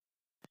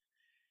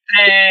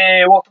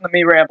Hey, welcome to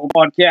Me Ramble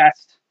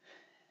Podcast.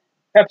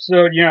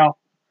 Episode,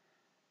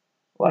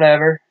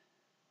 whatever.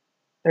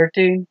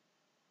 13?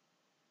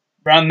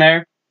 Around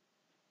there.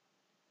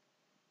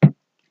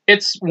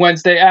 It's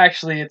Wednesday.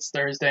 Actually, it's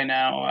Thursday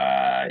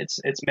now. It's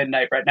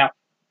midnight right now.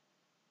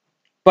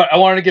 But I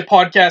wanted to get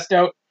podcast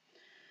out,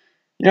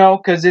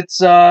 because it's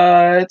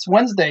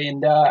Wednesday,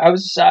 and I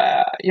was,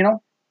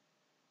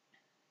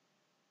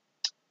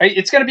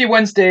 it's gonna be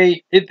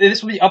Wednesday.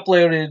 This will be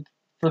uploaded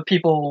for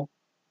people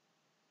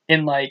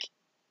in like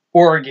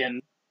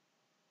Oregon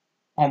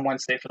on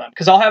Wednesday for them,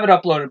 because I'll have it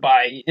uploaded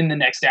by in the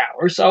next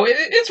hour. So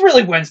it's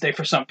really Wednesday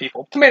for some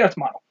people. Tomato,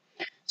 tomato.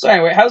 So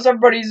anyway, how's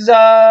everybody's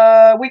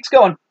weeks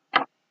going?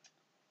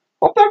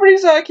 Hope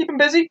everybody's keeping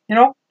busy.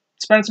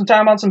 Spending some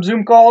time on some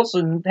Zoom calls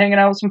and hanging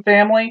out with some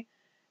family.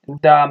 And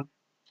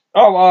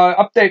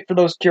update for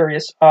those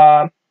curious.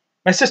 My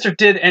sister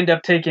did end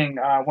up taking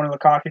one of the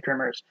coffee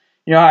creamers.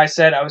 You know how I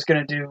said I was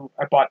gonna do?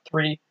 I bought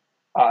 3,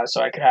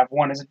 so I could have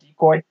one as a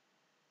decoy.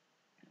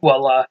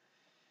 Well,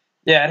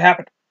 yeah, it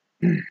happened.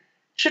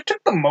 She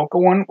took the mocha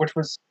one, which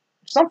was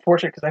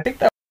unfortunate because I think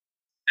that was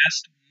the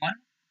best one.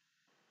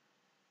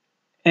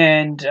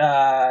 And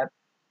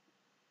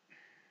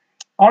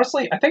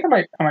honestly, I think I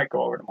might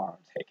go over tomorrow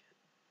and take it.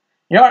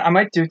 You know what? I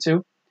might do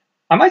too.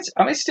 I might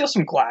steal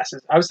some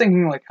glasses. I was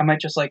thinking like I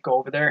might just like go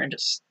over there and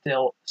just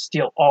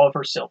steal all of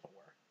her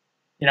silverware.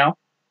 You know,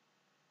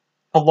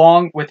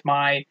 along with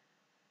my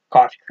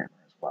coffee creamer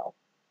as well.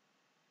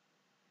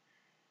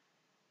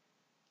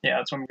 Yeah,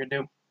 that's what I'm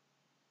gonna do.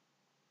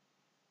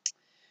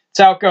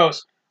 That's how it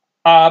goes.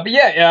 But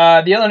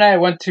yeah, the other night I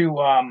went to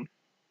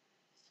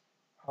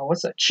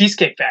what's that?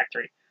 Cheesecake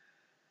Factory.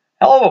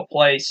 Hell of a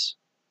place.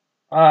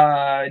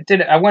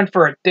 I went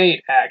for a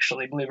date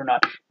actually, believe it or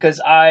not,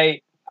 because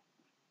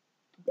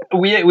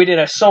we did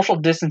a social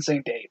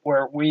distancing date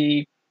where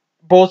we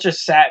both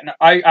just sat and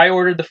I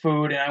ordered the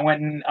food and I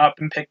went up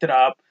and picked it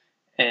up,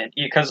 and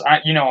because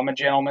I'm a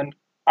gentleman,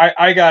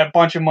 I got a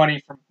bunch of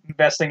money from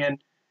investing in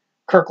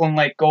Kirkland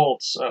Lake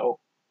Gold, so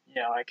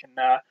I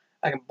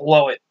can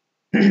blow it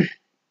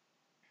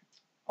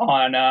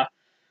on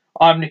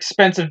on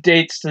expensive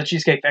dates to the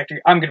Cheesecake Factory.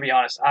 I'm gonna be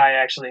honest, I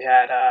actually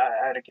had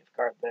a gift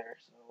card there,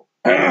 so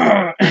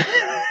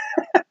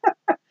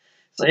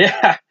so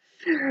yeah.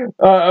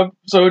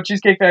 So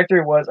Cheesecake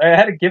Factory was. I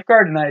had a gift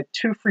card and I had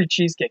 2 free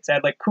cheesecakes. I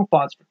had like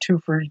coupons for 2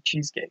 free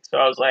cheesecakes. So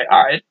I was like,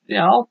 all right, you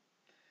know.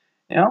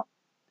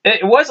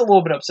 It was a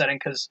little bit upsetting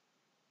because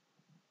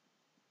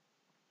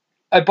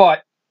I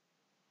bought.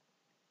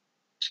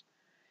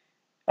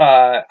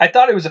 I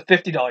thought it was a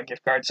 $50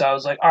 gift card, so I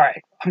was like, all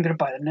right, I'm gonna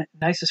buy the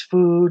nicest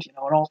food, and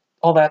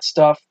all that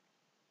stuff.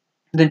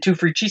 And then 2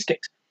 free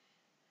cheesecakes.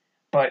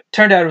 But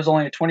turned out it was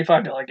only a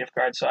 $25 gift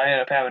card, so I ended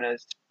up having to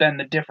spend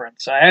the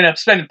difference. So I ended up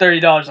spending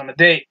 $30 on the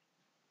date,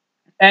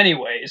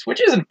 anyways, which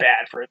isn't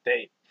bad for a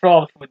date for all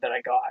the food that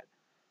I got.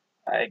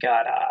 I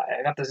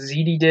got the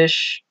ziti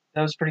dish.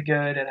 That was pretty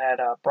good. It had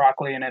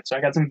broccoli in it, so I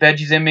got some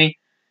veggies in me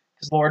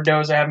because Lord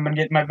knows I haven't been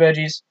getting my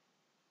veggies.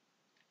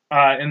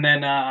 And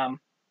then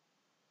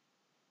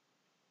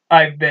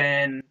I've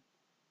been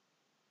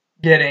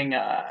getting.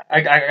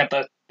 I got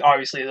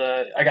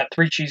I got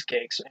 3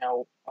 cheesecakes.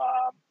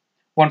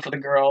 One for the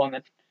girl, and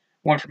then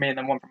one for me, and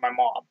then one for my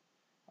mom.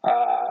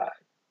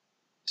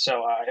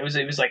 So it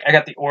was like I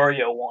got the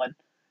Oreo one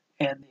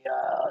and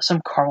the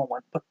some caramel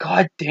one. But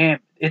god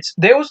damn, it's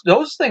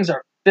those things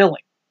are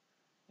filling.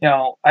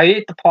 I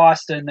ate the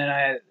pasta and then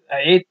I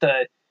ate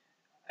the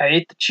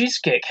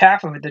cheesecake,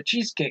 half of it, the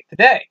cheesecake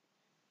today.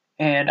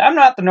 And I'm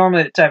not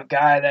normally the type of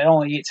guy that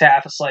only eats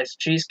half a slice of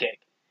cheesecake.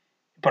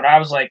 But I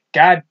was like,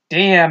 God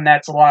damn,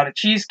 that's a lot of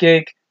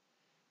cheesecake.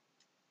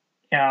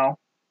 You know,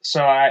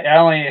 so I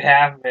only ate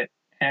half of it,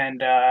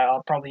 and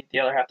I'll probably eat the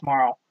other half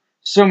tomorrow,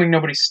 assuming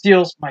nobody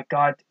steals. My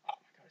God, oh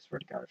my God, I swear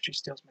to God, if she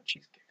steals my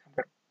cheesecake,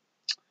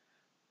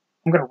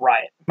 I'm gonna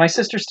riot. If my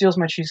sister steals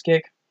my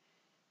cheesecake,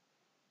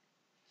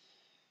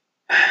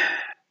 I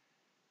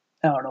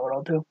don't know what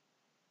I'll do.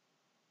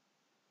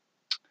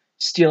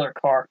 Steal her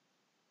car.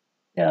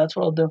 Yeah, that's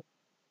what I'll do.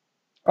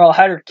 Or I'll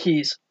hide her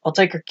keys. I'll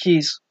take her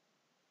keys.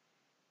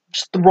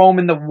 Just throw them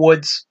in the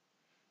woods.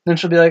 Then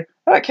she'll be like,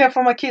 "Oh, I can't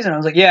find my keys." And I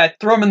was like, "Yeah, I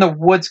threw them in the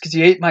woods because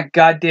you ate my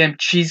goddamn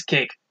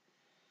cheesecake."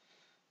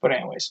 But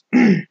anyways,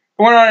 we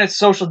went on a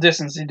social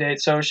distancing date,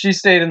 so she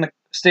stayed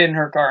in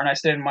her car and I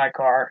stayed in my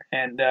car,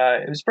 and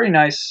it was pretty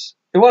nice.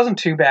 It wasn't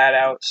too bad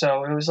out,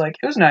 so it was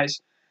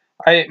nice.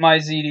 I ate my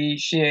ziti,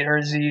 she ate her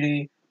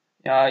ziti.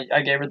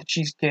 I gave her the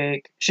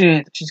cheesecake. She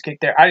didn't eat the cheesecake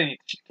there. I didn't eat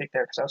the cheesecake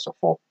there because I was so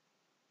full.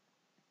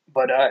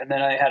 But and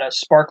then I had a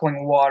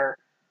sparkling water.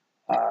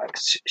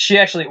 She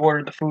actually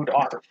ordered the food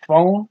on her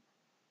phone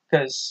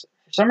because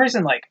for some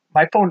reason, like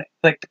my phone,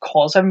 like the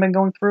calls haven't been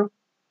going through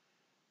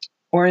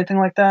or anything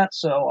like that.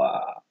 So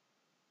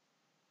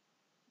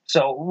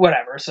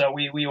whatever. So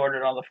we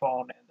ordered on the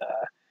phone, and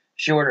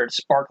she ordered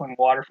sparkling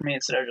water for me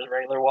instead of just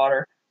regular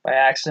water by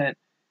accident.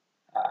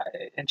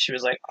 And she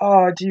was like,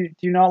 "Oh, do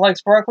you not like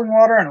sparkling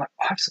water?" And I'm like,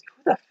 obviously,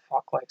 who the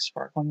fuck likes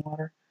sparkling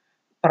water?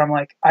 But I'm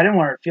like, I didn't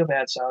want her to feel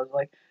bad, so I was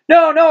like,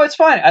 No, it's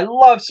fine. I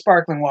love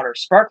sparkling water.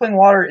 Sparkling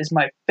water is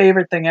my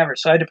favorite thing ever.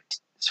 So I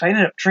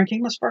ended up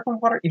drinking the sparkling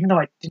water, even though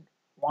I didn't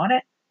want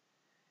it.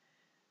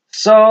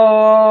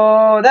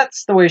 So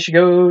that's the way she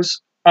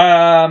goes.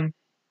 Yeah,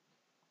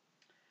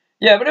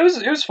 but it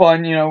was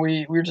fun. You know,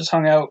 we were just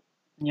hung out,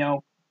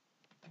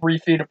 3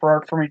 feet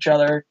apart from each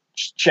other,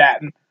 just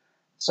chatting.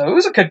 So it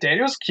was a good date.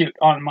 It was cute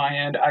on my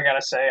end, I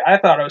gotta say. I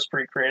thought I was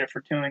pretty creative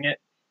for doing it.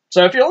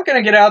 So if you're looking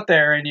to get out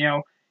there and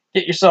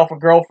get yourself a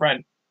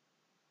girlfriend,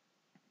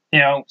 you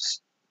know,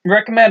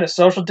 recommend a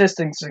social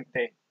distancing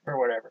date or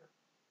whatever.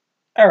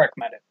 I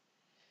recommend it.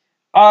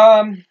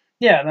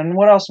 Yeah. Then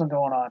what else been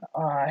going on?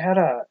 I had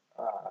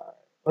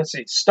let's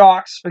see,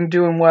 stocks been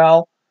doing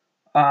well.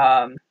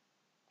 Um,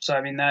 so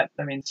I mean that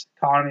means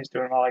economy's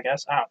doing well, I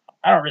guess. I don't know.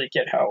 I don't really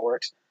get how it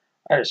works.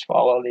 I just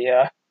follow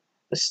the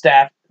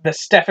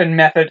Stefan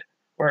method,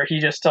 where he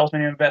just tells me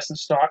to invest in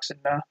stocks, and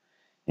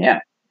yeah,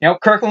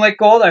 Kirkland Lake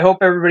Gold. I hope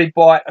everybody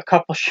bought a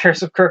couple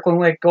shares of Kirkland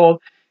Lake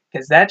Gold,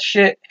 because that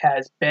shit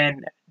has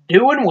been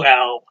doing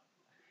well.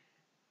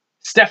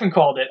 Stefan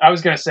called it. I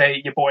was gonna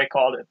say your boy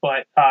called it,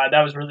 but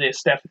that was really a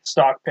Stefan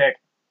stock pick.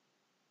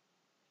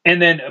 And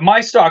then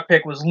my stock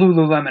pick was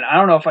Lululemon. I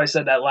don't know if I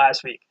said that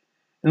last week.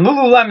 And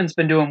Lululemon's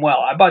been doing well.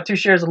 I bought 2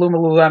 shares of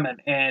Lululemon,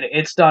 and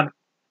it's done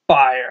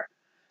fire.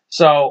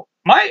 So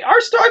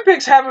our stock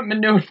picks haven't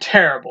been doing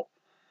terrible.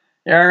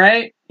 All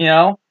right,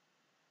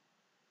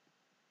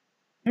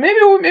 maybe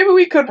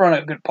we could run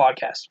a good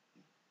podcast.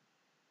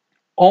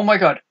 Oh my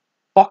god,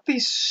 fuck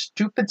these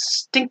stupid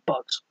stink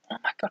bugs. Oh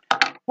my god,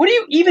 what do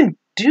you even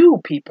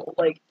do, people?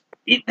 Like,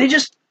 they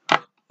just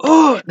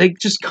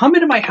come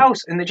into my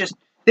house and they just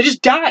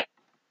die.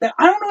 I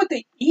don't know what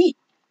they eat.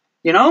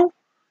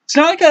 It's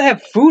not like I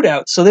have food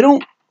out, so they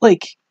don't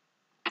like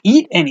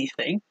eat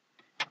anything.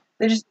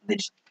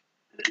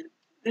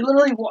 They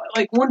literally,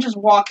 like, one just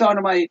walked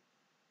onto my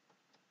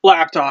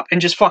laptop and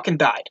just fucking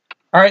died.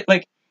 All right,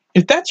 like,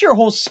 if that's your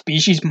whole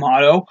species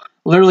motto,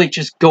 literally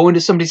just go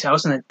into somebody's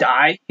house and then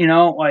die,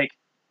 like,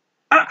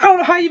 I don't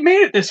know how you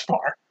made it this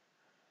far.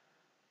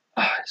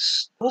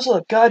 Those are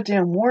the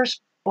goddamn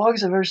worst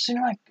bugs I've ever seen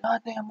in my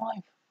goddamn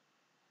life.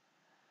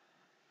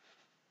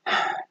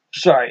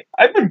 Sorry,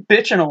 I've been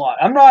bitching a lot.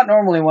 I'm not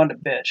normally one to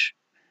bitch.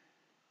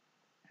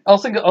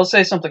 I'll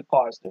say something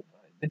positive.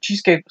 The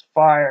cheesecake was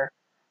fire.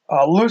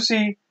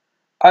 Lucy,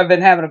 I've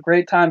been having a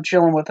great time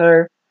chilling with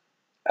her.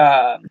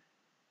 The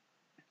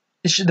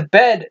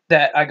bed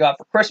that I got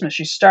for Christmas,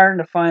 she's starting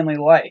to finally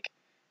like.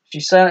 She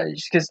said,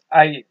 because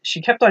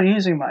she kept on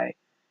using my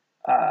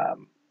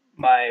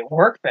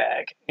work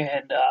bag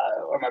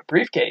or my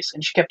briefcase,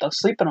 and she kept on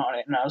sleeping on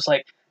it, and I was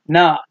like,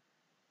 nah,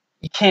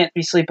 you can't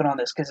be sleeping on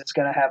this because it's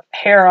gonna have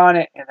hair on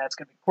it, and that's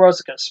gonna be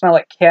gross. It's gonna smell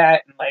like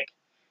cat, and like,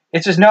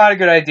 it's just not a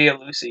good idea,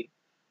 Lucy.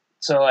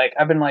 So like,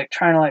 I've been like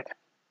trying to like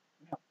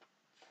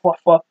fluff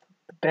up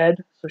the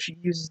bed so she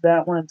uses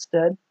that one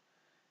instead.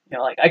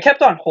 Like, I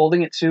kept on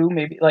holding it too,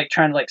 maybe like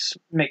trying to like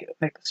make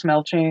the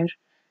smell change.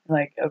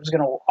 Like, I was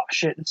gonna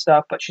wash it and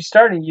stuff, but she's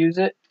starting to use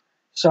it,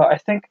 so I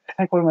think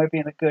we might be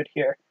in the good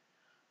here.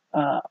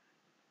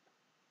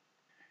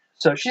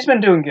 So she's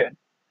been doing good.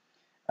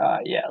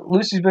 Yeah,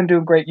 Lucy's been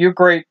doing great. You're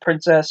great,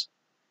 princess.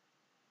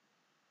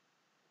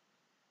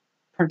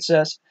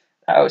 Princess.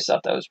 I always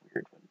thought that was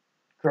weird when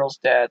girls'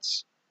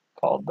 dads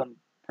called them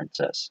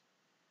princess.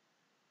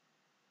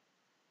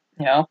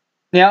 Yeah.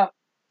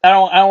 I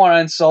don't want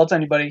to insult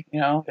anybody.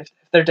 If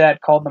their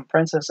dad called them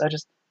princess, it's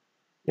just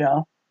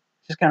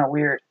kind of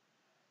weird.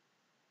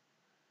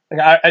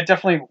 Like, I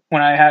definitely,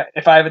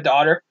 if I have a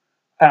daughter,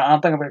 I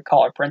don't think I'm gonna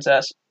call her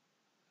princess.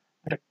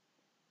 I think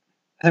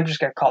I'm just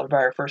gonna call her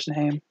by her first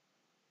name,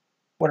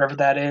 whatever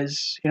that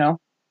is. Or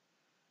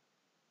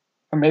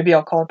maybe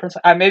I'll call her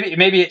princess.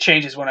 Maybe it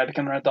changes when I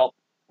become an adult.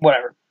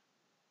 Whatever.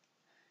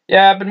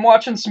 Yeah, I've been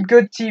watching some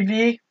good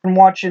TV. Been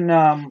watching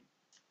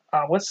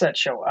what's that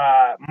show?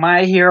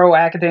 My Hero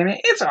Academia.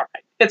 It's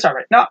alright. It's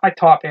alright. Not my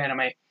top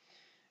anime.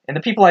 And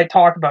the people I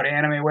talk about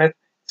anime with,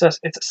 it's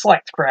a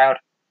select crowd.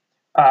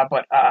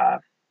 But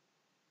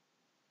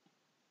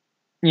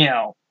you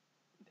know,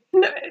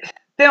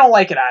 they don't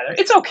like it either.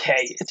 It's okay.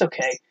 It's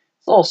okay.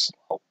 It's a little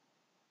slow.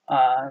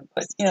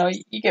 But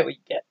you get what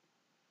you get.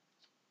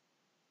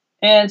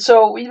 And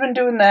so we've been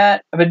doing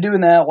that. I've been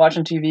doing that,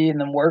 watching TV, and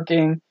then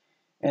working,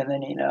 and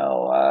then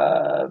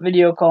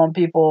video calling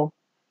people.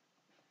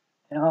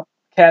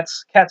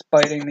 Cat's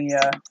biting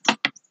the.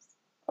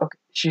 Okay,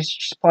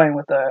 she's playing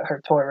with her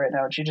toy right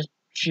now, and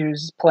she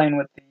was playing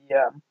with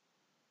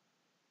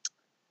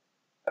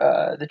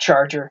the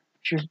charger.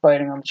 She was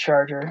biting on the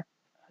charger.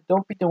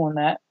 Don't be doing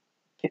that,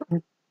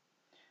 kitten.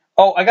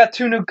 Oh, I got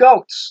 2 new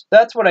goats.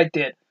 That's what I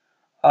did.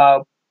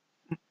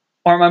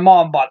 Or my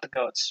mom bought the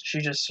goats. She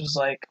just was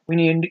like, we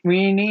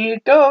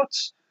need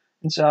goats,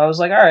 and so I was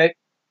like, all right.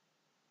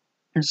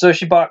 And so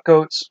she bought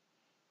goats,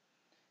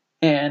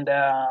 and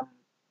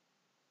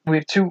we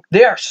have 2.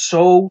 They are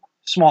so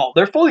small.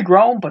 They're fully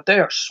grown, but they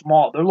are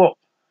small. They're little.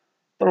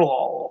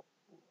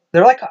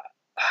 They're like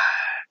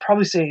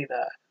probably say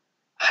the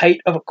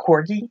height of a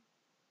corgi,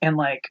 and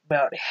like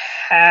about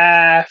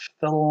half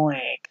the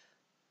length.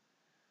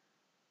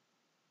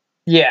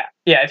 Yeah,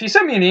 if you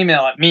send me an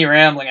email at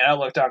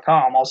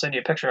merambling@outlook.com, I'll send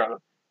you a picture of it.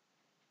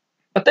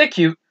 But they're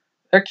cute.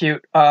 They're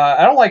cute.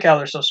 I don't like how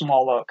they're so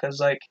small though, because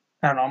like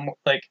I don't know,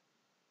 like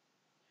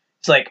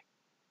it's like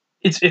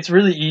it's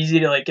really easy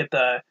to like get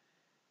the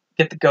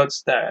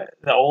goats, the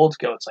old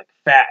goats, like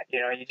fat.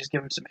 You know, you just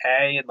give them some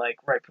hay and like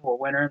right before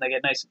winter, and they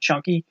get nice and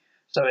chunky,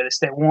 so they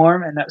stay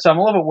warm. And so I'm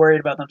a little bit worried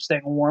about them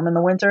staying warm in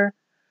the winter,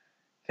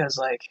 because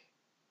like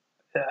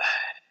uh,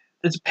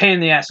 it's a pain in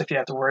the ass if you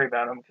have to worry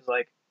about them. Because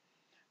like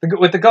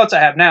with the goats I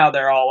have now,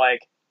 they're all like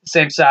the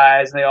same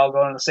size, and they all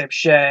go in the same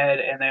shed,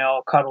 and they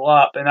all cuddle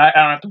up, and I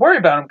don't have to worry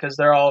about them because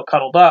they're all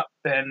cuddled up,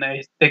 and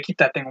they keep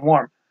that thing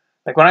warm.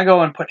 Like when I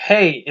go and put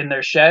hay in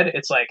their shed,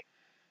 it's like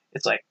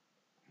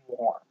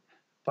warm.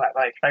 But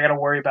like I gotta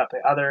worry about the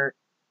other.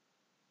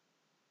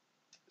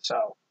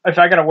 So if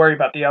I gotta worry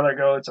about the other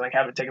goats and like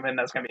having to take them in,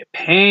 that's gonna be a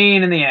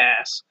pain in the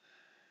ass.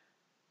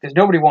 Because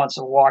nobody wants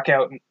to walk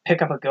out and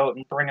pick up a goat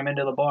and bring him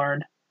into the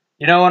barn.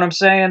 You know what I'm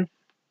saying?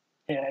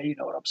 Yeah, you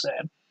know what I'm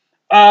saying.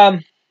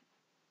 Um,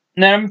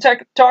 then I'm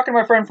talking to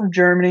my friend from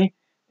Germany,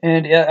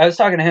 and I was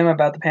talking to him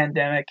about the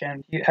pandemic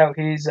and how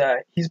he's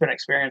been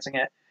experiencing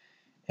it,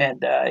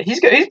 and he's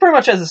pretty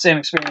much has the same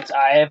experience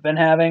I have been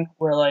having,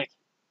 or like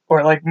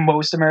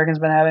most Americans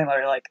been having,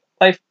 like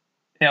life,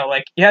 you know,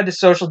 like you had to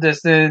social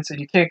distance and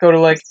you can't go to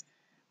like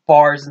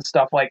bars and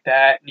stuff like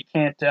that, and you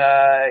can't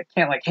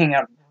like hang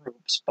out in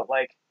groups, but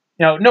like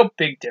you know, no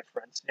big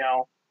difference, you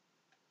know.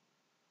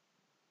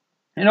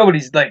 And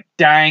nobody's like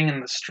dying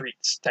in the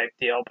streets type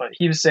deal, but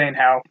he was saying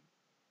how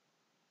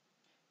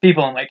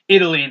people in like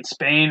Italy and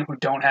Spain who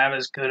don't have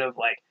as good of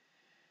like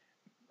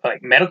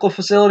medical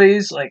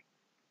facilities, like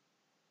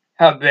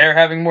how they're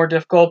having more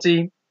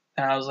difficulty.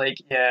 And I was like,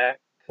 yeah,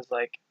 because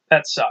like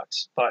that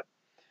sucks. But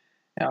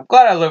you know, I'm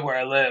glad I live where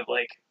I live.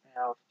 Like, you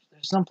know,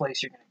 there's some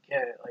place you're gonna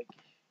get it. Like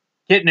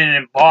getting it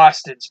in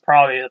Boston's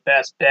probably the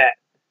best bet.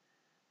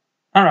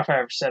 I don't know if I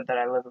ever said that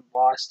I live in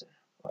Boston,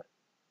 but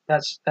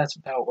that's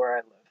about where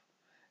I live.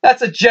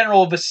 That's a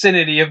general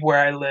vicinity of where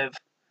I live.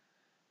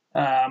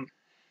 Um,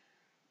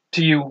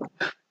 to you,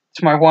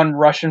 to my one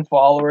Russian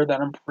follower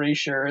that I'm pretty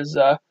sure is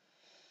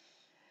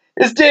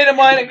data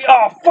mining me.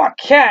 Oh fuck,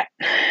 cat!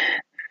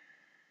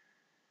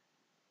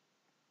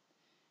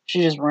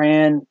 She just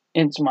ran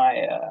into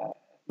my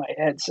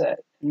headset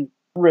and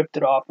ripped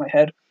it off my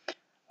head.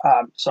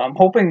 So I'm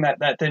hoping that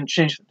that didn't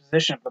change the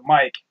position of the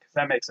mic because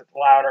that makes it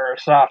louder or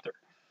softer.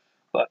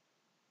 But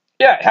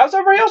yeah, how's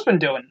everybody else been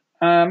doing?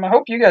 I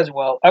hope you guys are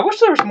well. I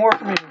wish there was more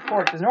for me to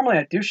report because normally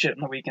I do shit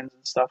on the weekends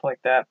and stuff like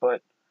that.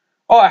 But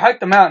oh, I hiked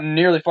the mountain and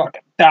nearly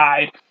fucking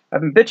died.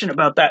 I've been bitching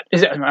about that. I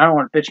don't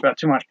want to bitch about it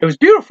too much. It was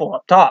beautiful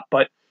up top,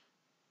 but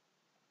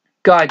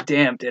god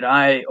damn, did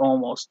I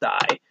almost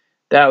die.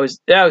 That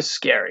was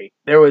scary.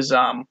 It was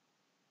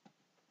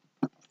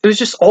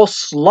just all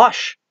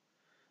slush.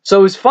 So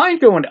it was fine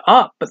going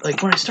up, but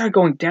like when I started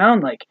going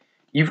down, like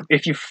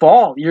if you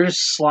fall, you're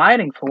just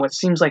sliding for what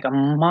seems like a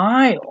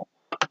mile.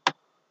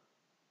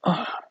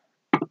 Ugh.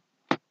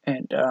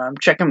 And I'm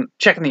checking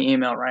the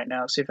email right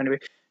now, see if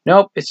anybody.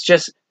 Nope, it's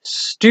just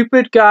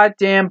stupid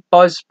goddamn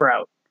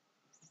Buzzsprout.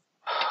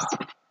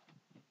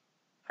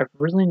 I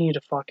really need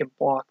to fucking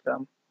block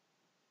them.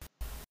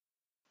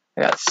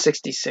 I got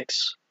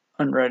 66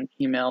 unread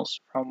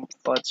emails from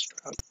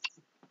Buzzsprout.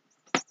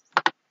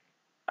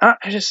 I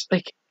just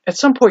like at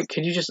some point,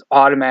 could you just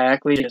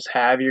automatically just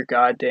have your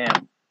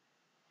goddamn,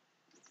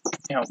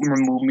 you know,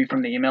 remove me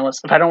from the email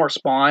list if I don't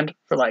respond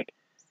for like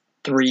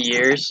 3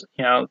 years?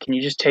 You know, can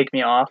you just take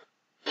me off?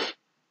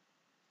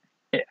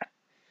 Yeah.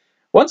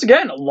 Once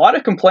again, a lot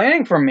of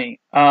complaining from me.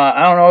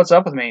 I don't know what's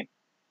up with me.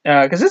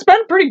 Because it's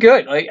been pretty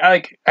good.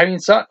 I mean,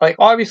 so, like,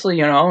 obviously,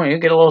 you know, you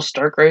get a little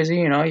stir crazy,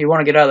 you know, you want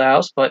to get out of the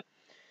house, but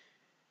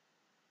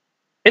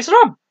it's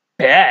not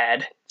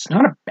bad. It's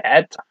not a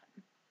bad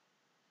time,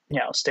 you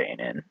know, staying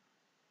in.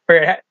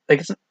 Or,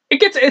 like,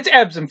 it's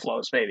ebbs and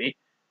flows, maybe.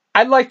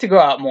 I'd like to go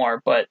out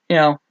more, but, you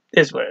know,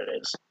 it is what it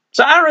is.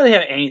 So I don't really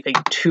have anything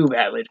too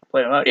badly to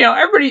complain about. You know,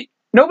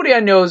 nobody I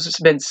know has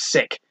been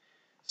sick.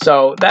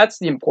 So that's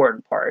the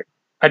important part.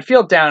 I'd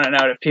feel down and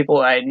out if people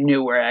I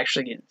knew were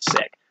actually getting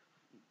sick.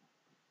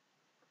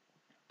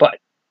 But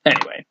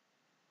anyway,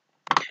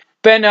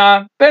 been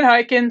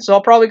hiking, so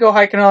I'll probably go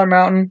hike another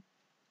mountain.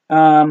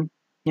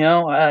 You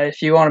know,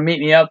 if you want to meet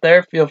me out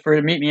there, feel free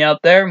to meet me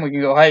out there, and we can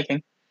go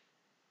hiking.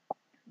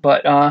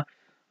 But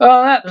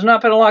there's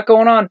not been a lot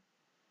going on.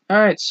 All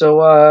right,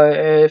 so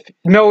if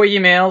no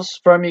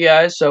emails from you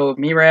guys, so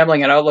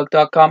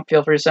merambling@outlook.com.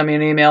 Feel free to send me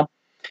an email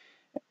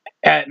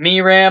at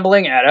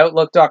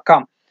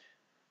merambling@outlook.com.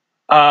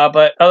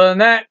 But other than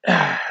that,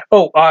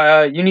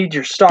 you need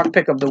your stock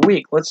pick of the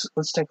week. Let's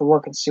take a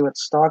look and see what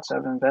stocks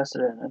I've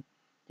invested in. And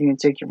you can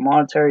take your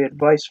monetary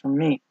advice from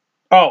me.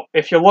 Oh,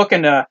 if you're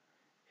looking to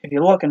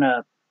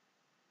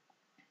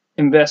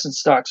invest in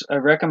stocks, I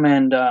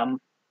recommend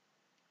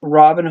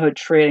Robinhood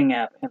trading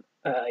app.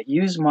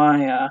 Use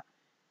my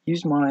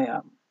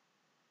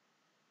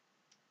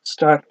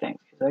stock thing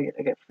because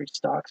I get free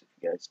stocks if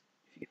you guys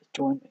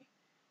join me.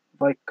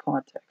 Invite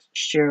contacts.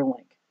 Share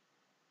link.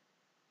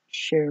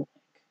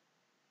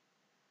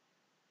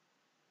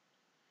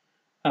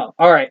 Oh,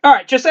 all right.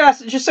 Just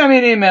send me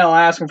an email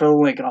asking for the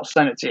link, and I'll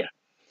send it to you.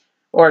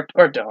 Or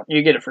don't.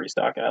 You get a free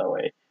stock out of the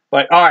way.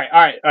 But all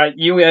right.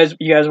 You guys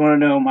want to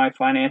know my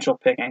financial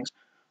pickings?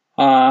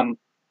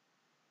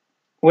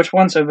 Which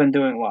ones have been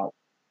doing well?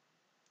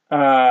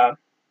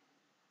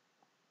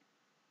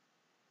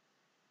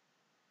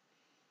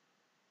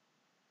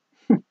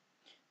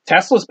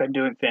 Tesla's been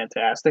doing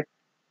fantastic.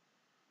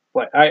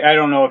 But I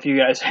don't know if you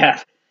guys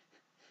have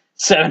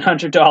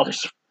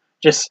 $700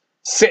 just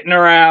sitting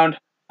around.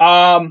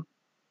 The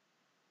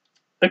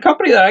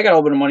company that I got a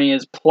little bit of money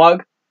is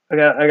Plug. I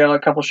got a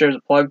couple shares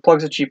of Plug.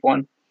 Plug's a cheap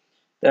one.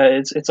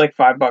 It's like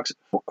 $5.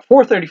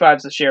 $4.35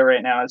 is the share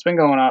right now. It's been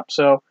going up.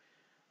 So,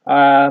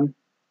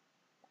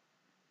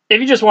 if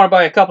you just want to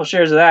buy a couple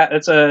shares of that,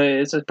 it's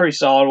a pretty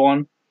solid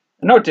one.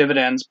 No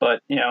dividends,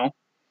 but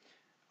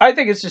I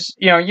think it's just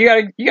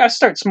you gotta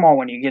start small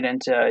when you get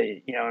into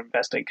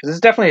investing, because it's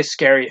definitely a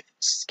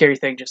scary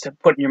thing just to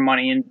put your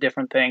money in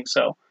different things.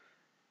 So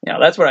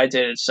that's what I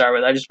did to start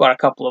with. I just bought a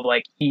couple of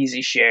like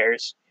easy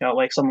shares,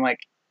 like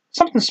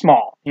something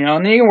small,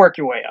 and then you can work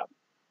your way up.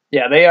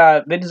 Yeah,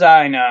 they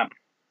design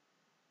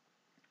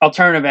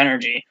alternative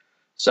energy,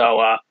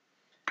 so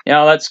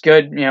that's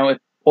good. With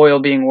oil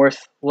being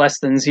worth less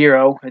than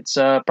zero, it's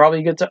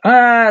probably good to.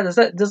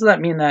 Doesn't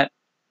that mean that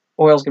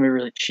oil's gonna be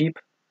really cheap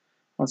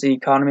once the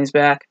economy's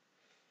back?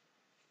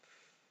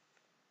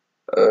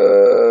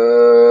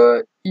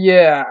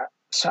 Yeah.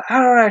 So I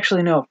don't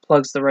actually know if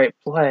Plug's the right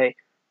play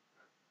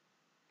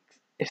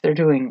if they're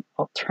doing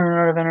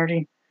alternative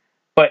energy.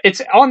 But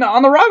it's on the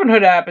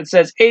Robinhood app. It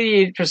says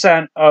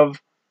 88% of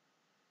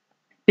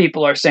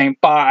people are saying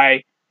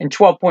buy, and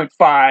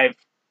 12.5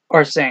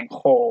 are saying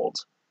hold.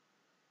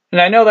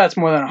 And I know that's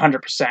more than 100%,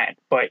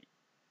 but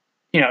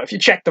if you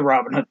check the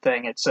Robinhood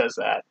thing, it says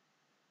that.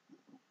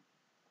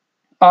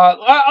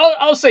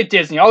 I'll say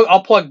Disney.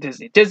 I'll plug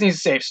Disney. Disney's a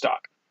safe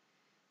stock.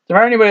 If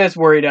there anybody that's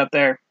worried out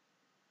there,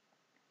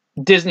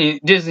 Disney's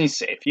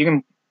safe. If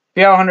you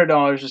have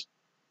 $100, just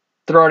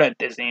throw it at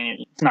Disney, and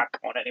it's not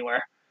going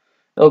anywhere.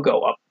 It'll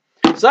go up.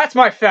 So that's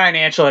my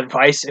financial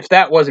advice. If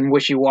that wasn't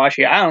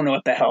wishy-washy, I don't know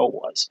what the hell it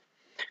was.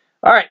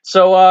 All right,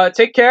 so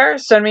take care,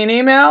 send me an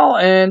email,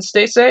 and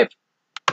stay safe.